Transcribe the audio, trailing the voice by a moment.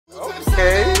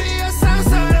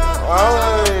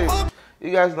You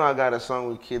guys know I got a song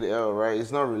with Kid L, right?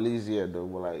 It's not released yet though,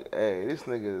 but like, hey, this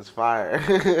nigga is fire.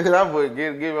 That boy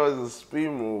give us a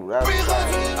speed move. That's fire.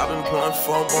 I've been pulling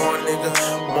for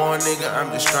more nigga.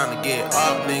 I'm just trying to get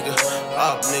up, nigga.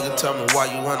 Up, nigga. Tell me why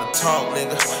you wanna talk,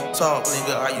 nigga. Talk,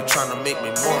 nigga. Are you trying to make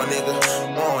me more, nigga?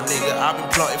 More, nigga. I've been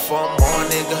plotting for more,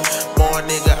 nigga. More,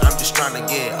 nigga. I'm just trying to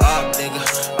get up,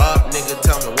 nigga. Up, nigga.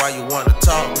 Tell me why you wanna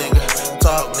talk, nigga.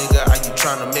 Talk, nigga. Are you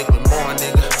trying to make me more,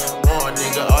 nigga? More,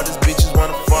 nigga. All these bitches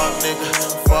wanna fuck, nigga.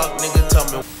 Fuck, nigga. Tell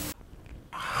me.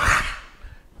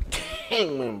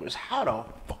 Gang members, how the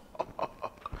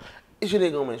fuck? It's your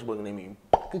nigga, man. It's your boy, name.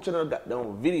 Get your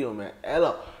goddamn video, man.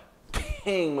 Hello.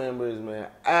 Gang members, man.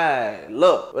 Alright,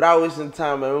 look. Without wasting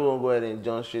time, man, we're gonna go ahead and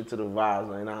jump straight to the vibes,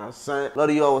 man. You know what I'm saying? A lot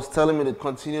of y'all was telling me to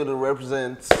continue to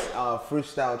represent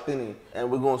freestyle thingy.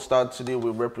 And we're gonna start today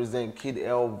with represent Kid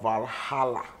L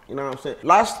Valhalla. You know what I'm saying?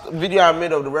 Last video I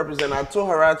made of the represent, I told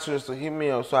HaruTune to hit me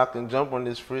up so I can jump on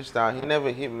this freestyle. He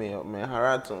never hit me up, man.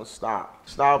 HaruTune, stop.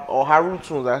 Stop. Or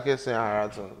HaruTunes, I can say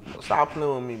HaruTune. Stop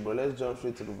playing with me, bro. Let's jump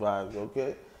straight to the vibes,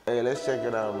 okay? Hey, let's check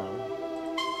it out, man.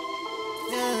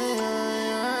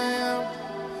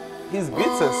 His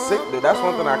beats are sick, dude. That's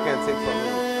one thing I can't take from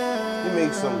him. He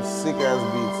makes some sick ass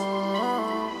beats.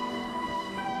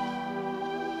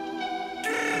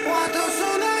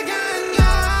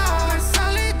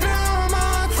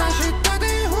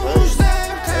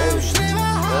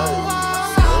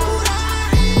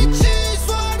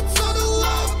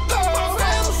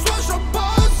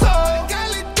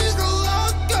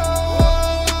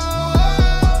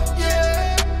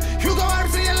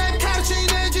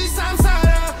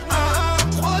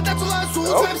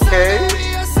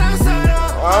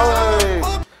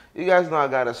 You guys know I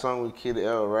got a song with Kid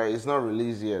L, right? It's not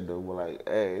released yet though, but like,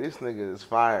 hey, this nigga is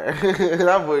fire.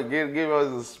 That boy give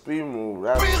us a speed move.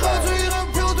 That's fire.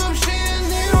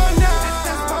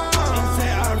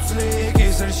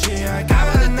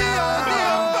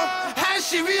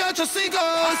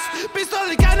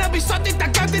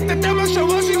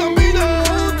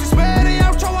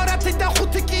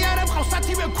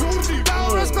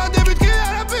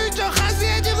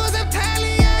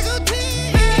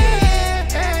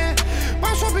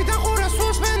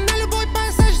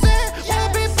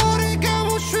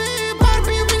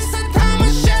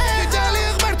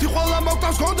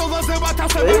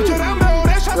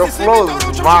 Your flow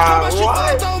is wild.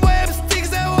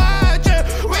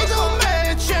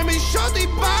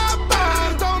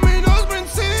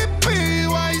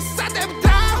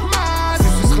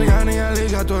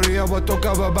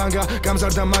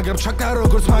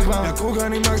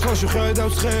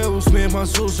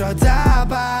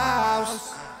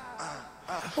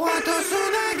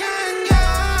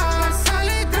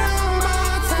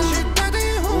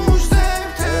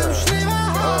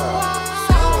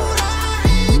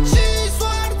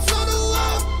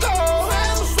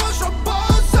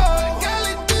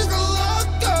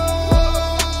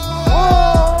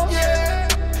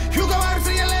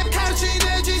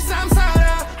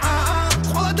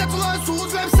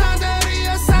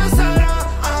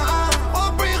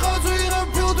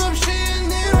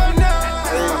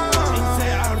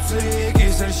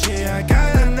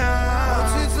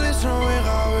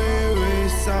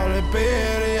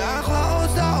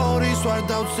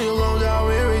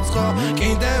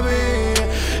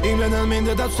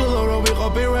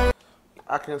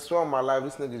 I can swear on my life,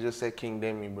 this nigga just said King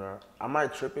Demi, bro. Am I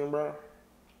tripping, bro?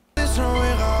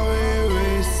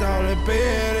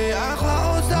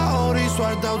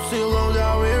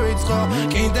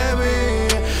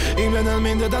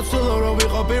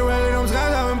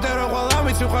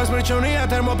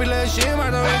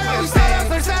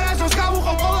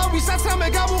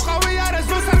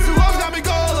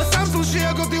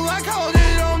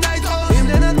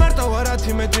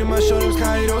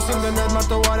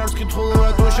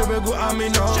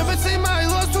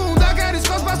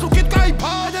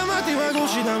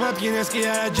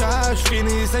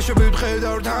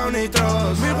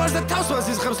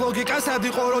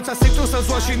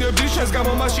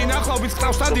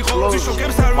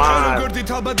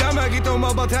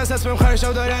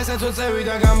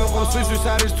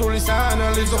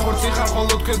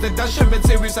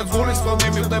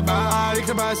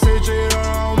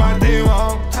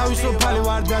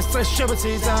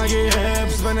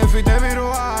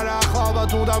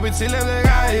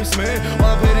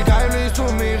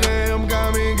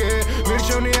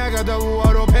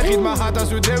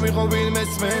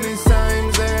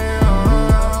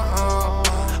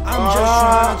 I'm just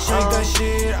trying to check that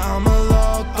shit, I'm a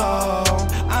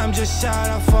loco. I'm just shot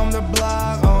up from the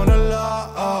block on the low.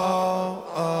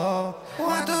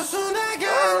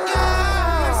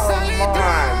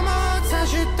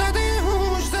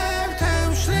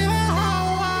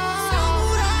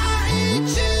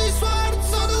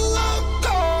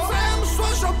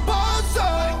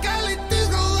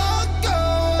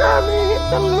 Johnny hit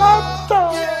the lotto.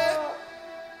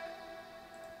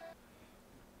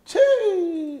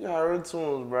 Chee,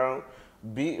 HaruTunes, bro.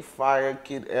 Beat Fire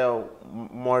Kid L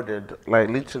murdered, like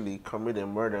literally committed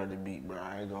murder on the beat, bro.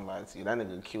 I ain't gonna lie to you. That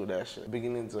nigga killed that shit.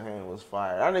 Beginning to hand was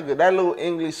fire. That nigga, that little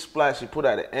English splash he put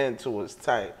at the end too was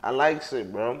tight. I like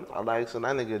it, bro. I like it. That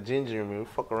nigga Ginger me.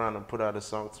 Fuck around and put out a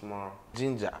song tomorrow.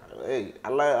 Ginger. Hey, I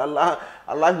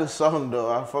like the song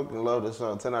though. I fucking love the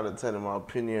song. 10 out of 10 in my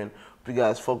opinion. If you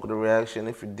guys fuck with the reaction,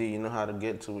 if you did, you know how to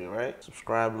get to it, right?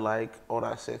 Subscribe, like, all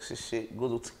that sexy shit.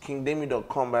 Go to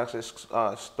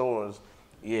kingdemi.com/stores.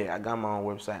 Yeah, I got my own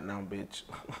website now, bitch.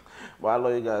 But I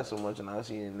love you guys so much, and I'll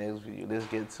see you in the next video. Let's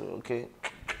get to it, okay?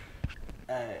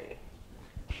 Hey.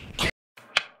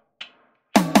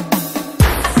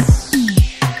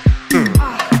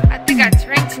 I think I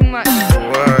drank too much.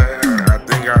 What? I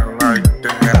think I like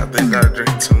that. I think I drink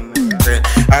too much.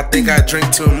 I think I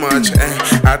drink too much.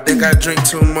 I think I drink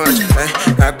too much.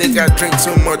 I think I drink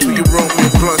too much. Will you roll me a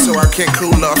blunt so I can't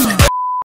cool off?